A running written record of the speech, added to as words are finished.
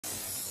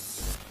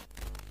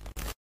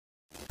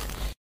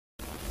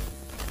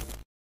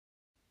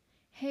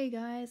Hey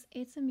guys,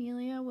 it's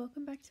Amelia.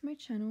 Welcome back to my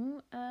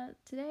channel.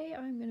 Today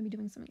I'm going to be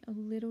doing something a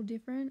little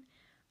different.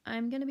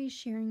 I'm going to be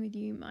sharing with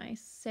you my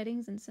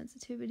settings and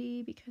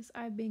sensitivity because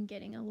I've been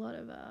getting a lot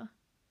of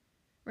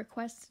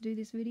requests to do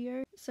this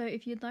video. So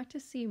if you'd like to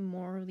see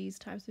more of these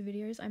types of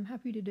videos, I'm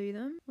happy to do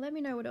them. Let me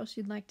know what else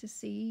you'd like to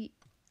see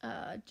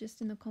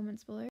just in the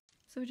comments below.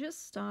 So we'll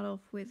just start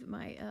off with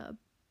my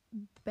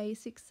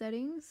basic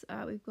settings.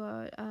 We've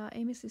got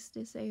aim assist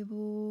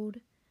disabled.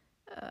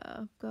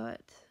 I've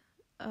got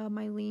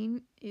my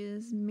lean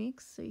is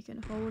mixed, so you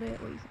can hold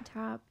it or you can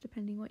tap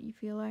depending what you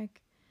feel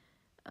like.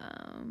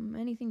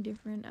 Anything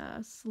different,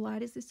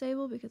 slide is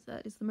disabled because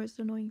that is the most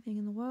annoying thing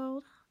in the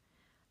world.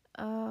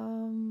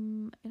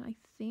 And I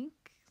think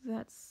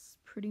that's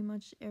pretty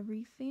much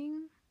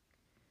everything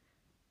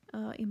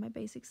in my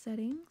basic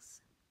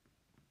settings.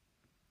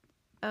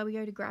 We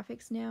go to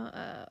graphics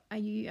now.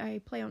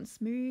 I play on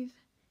smooth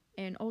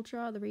and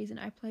ultra. The reason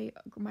I play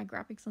my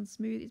graphics on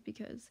smooth is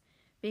because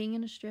being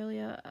in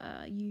Australia,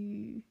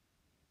 you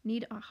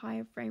need a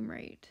higher frame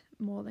rate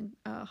more than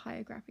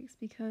higher graphics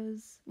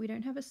because we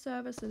don't have a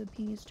server, so the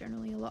ping is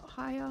generally a lot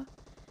higher,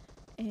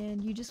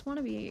 and you just want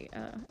to be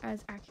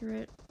as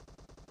accurate.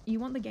 You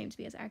want the game to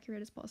be as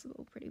accurate as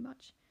possible, pretty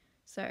much.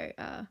 So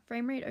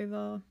frame rate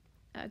over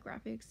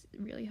graphics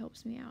really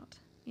helps me out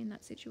in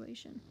that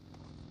situation.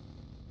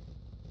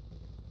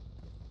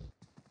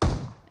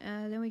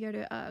 Then we go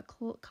to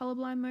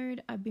colorblind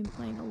mode. I've been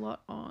playing a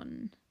lot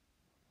on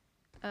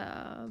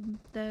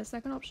the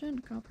second option.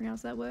 Can't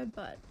pronounce that word,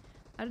 but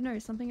I don't know,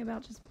 something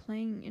about just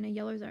playing in a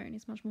yellow zone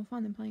is much more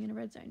fun than playing in a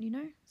red zone, you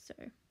know? So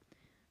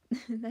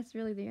that's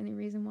really the only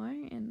reason why,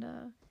 and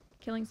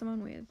killing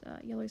someone with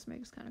yellow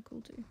smoke is kind of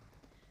cool too.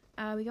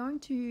 We're going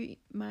to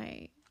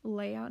my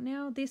layout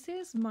now. This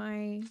is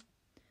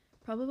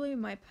probably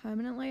my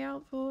permanent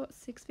layout for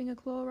Six Finger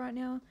Claw right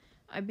now.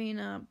 I've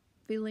been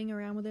fiddling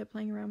around with it,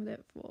 playing around with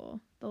it for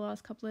the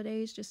last couple of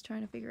days, just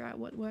trying to figure out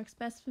what works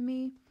best for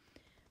me.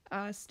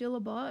 Still a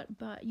bot,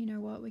 but you know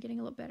what, we're getting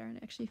a lot better and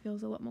it actually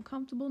feels a lot more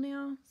comfortable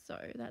now, so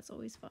that's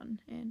always fun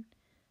and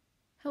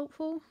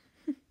helpful.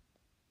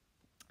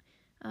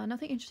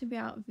 Nothing interesting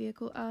about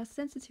vehicle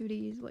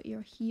sensitivity is what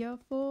you're here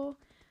for.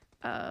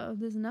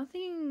 There's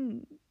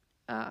nothing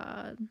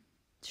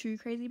too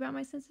crazy about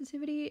my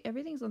sensitivity.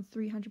 Everything's on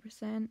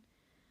 300%.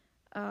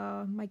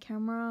 My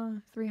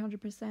camera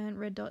 300%,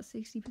 red dot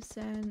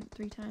 60%,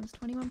 3x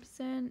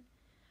 21%.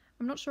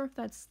 I'm not sure if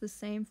that's the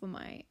same for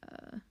my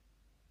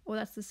or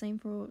that's the same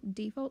for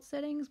default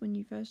settings when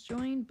you first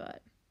join,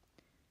 but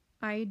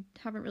I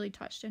haven't really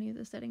touched any of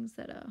the settings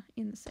that are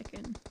in the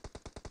second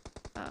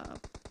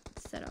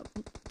setup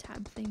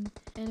tab thing.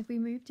 And if we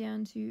move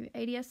down to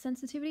ADS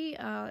sensitivity,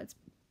 it's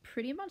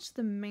pretty much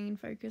the main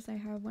focus I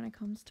have when it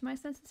comes to my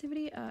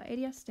sensitivity.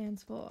 ADS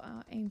stands for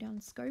aim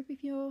down scope.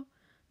 If you're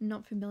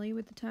not familiar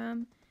with the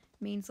term,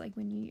 it means like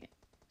when you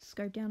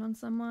scope down on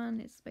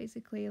someone, it's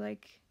basically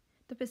like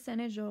the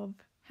percentage of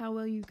how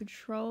well you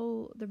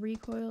control the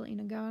recoil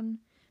in a gun.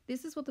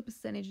 This is what the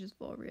percentage is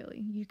for,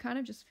 really. You kind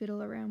of just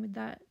fiddle around with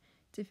that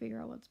to figure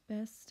out what's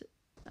best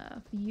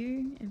for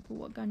you and for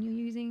what gun you're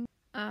using.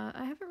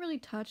 I haven't really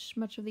touched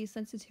much of these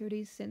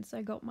sensitivities since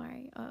I got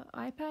my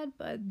iPad,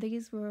 but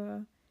these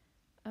were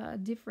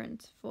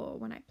different for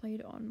when I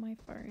played on my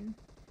phone.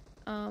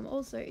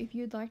 Also, if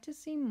you'd like to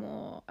see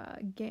more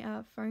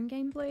phone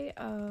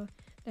gameplay,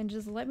 then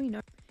just let me know.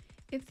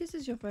 If this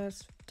is your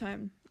first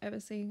time ever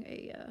seeing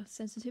a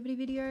sensitivity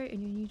video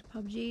and you're new to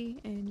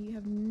PUBG and you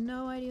have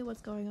no idea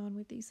what's going on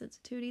with these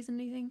sensitivities and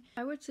anything,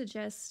 I would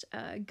suggest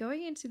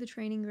going into the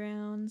training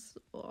grounds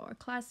or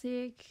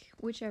classic,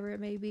 whichever it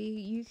may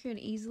be. You can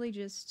easily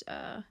just,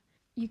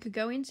 you could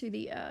go into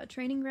the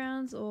training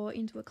grounds or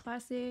into a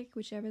classic,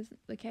 whichever's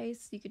the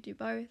case. You could do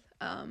both,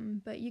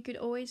 but you could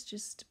always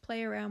just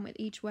play around with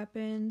each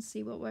weapon,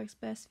 see what works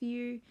best for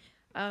you.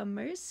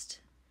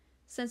 Most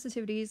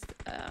sensitivities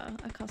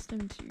are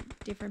custom to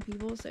different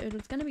people, so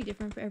it's going to be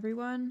different for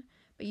everyone,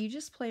 but you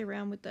just play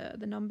around with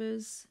the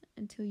numbers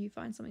until you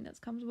find something that's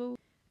comfortable.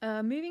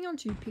 Moving on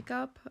to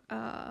pickup,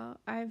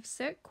 I've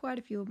set quite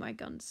a few of my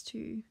guns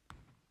to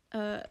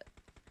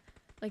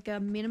like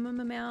a minimum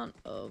amount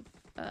of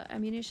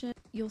ammunition.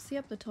 You'll see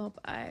up the top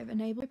I've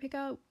enabled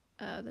pickup.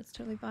 That's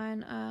totally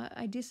fine.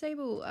 I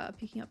disable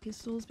picking up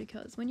pistols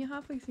because when you're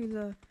halfway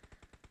through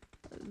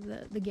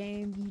the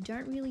game, you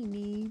don't really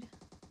need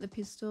the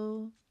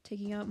pistol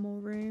taking up more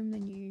room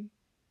than you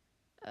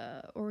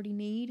already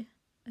need,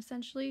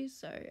 essentially.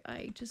 So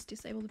I just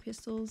disable the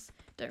pistols.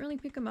 Don't really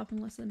pick them up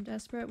unless I'm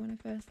desperate when I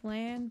first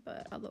land,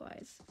 but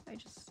otherwise I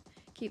just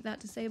keep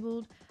that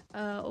disabled.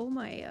 All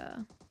my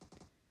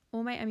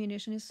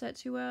ammunition is set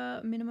to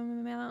a minimum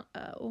amount.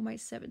 All my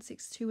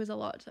 7.62 is a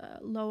lot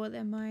lower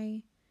than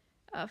my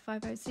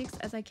 5.56,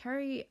 as I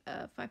carry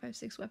a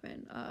 5.56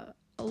 weapon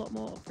a lot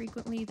more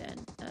frequently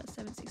than a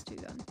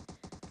 7.62 gun.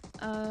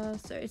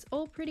 So it's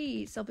all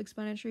pretty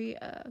self-explanatory.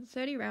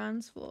 30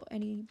 rounds for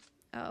any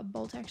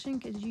bolt action,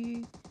 because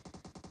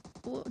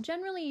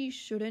generally you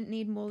shouldn't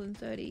need more than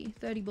 30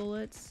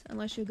 bullets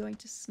unless you're going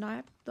to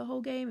snipe the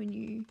whole game and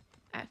you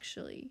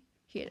actually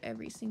hit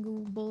every single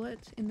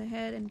bullet in the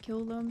head and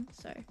kill them.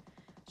 So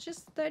it's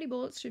just 30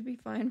 bullets should be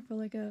fine for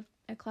like a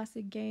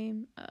classic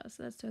game,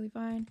 so that's totally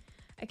fine.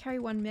 I carry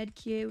 1 med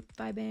kit,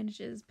 5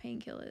 bandages,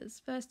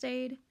 painkillers, first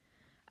aid.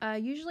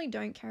 Usually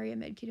don't carry a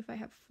med kit if I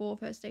have 4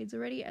 first aids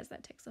already, as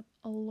that takes up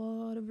a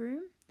lot of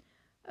room.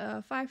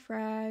 5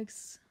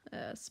 frags,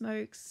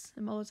 smokes, a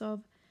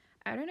Molotov.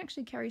 I don't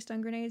actually carry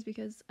stun grenades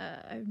because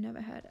I've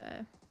never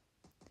had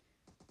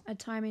a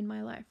time in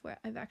my life where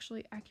I've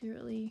actually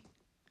accurately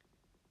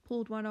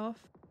pulled one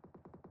off.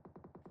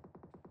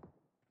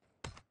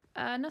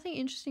 Nothing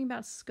interesting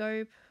about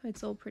scope.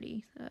 It's all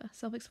pretty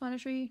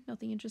self-explanatory.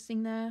 Nothing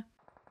interesting there.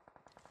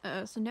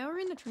 So now we're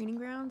in the training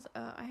grounds.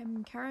 I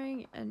am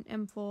carrying an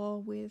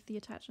M4 with the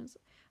attachments.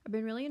 I've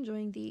been really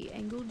enjoying the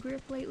angled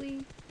grip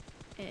lately,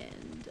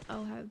 and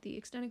I'll have the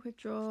extended quick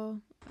draw,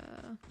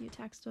 your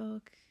attack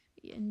stock,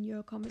 and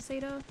your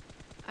compensator.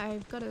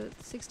 I've got a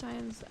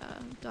 6x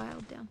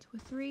dialed down to a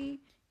 3.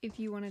 If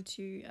you wanted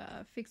to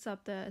fix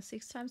up the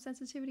 6x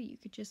sensitivity, you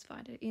could just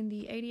find it in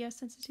the ADS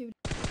sensitivity.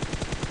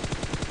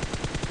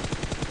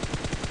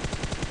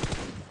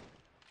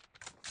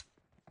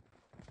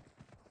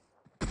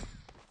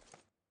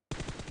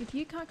 If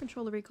you can't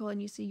control the recoil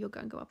and you see your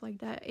gun go up like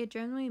that, it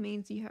generally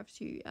means you have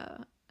to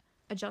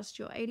adjust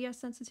your ADS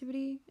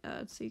sensitivity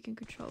so you can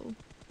control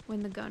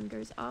when the gun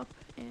goes up,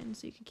 and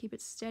so you can keep it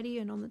steady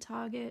and on the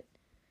target.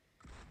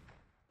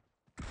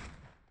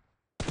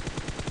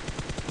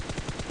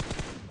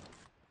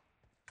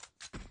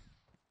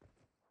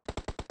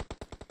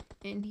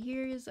 And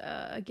here's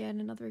again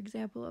another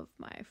example of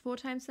my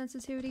 4x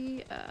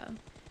sensitivity.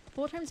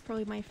 4x is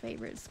probably my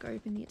favorite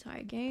scope in the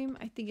entire game.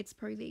 I think it's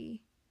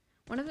probably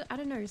one of the, I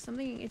don't know,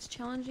 something, it's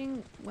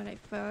challenging when I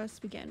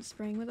first began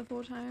spraying with a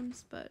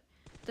 4x, but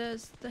the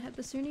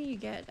sooner you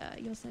get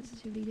your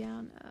sensitivity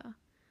down,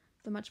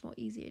 the much more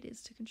easy it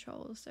is to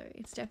control. So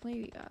it's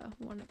definitely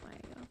one of my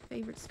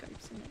favorite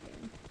scopes in the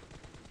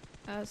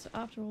game. So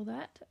after all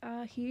that,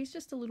 here's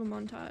just a little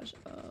montage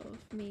of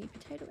me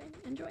potatoing.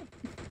 Enjoy!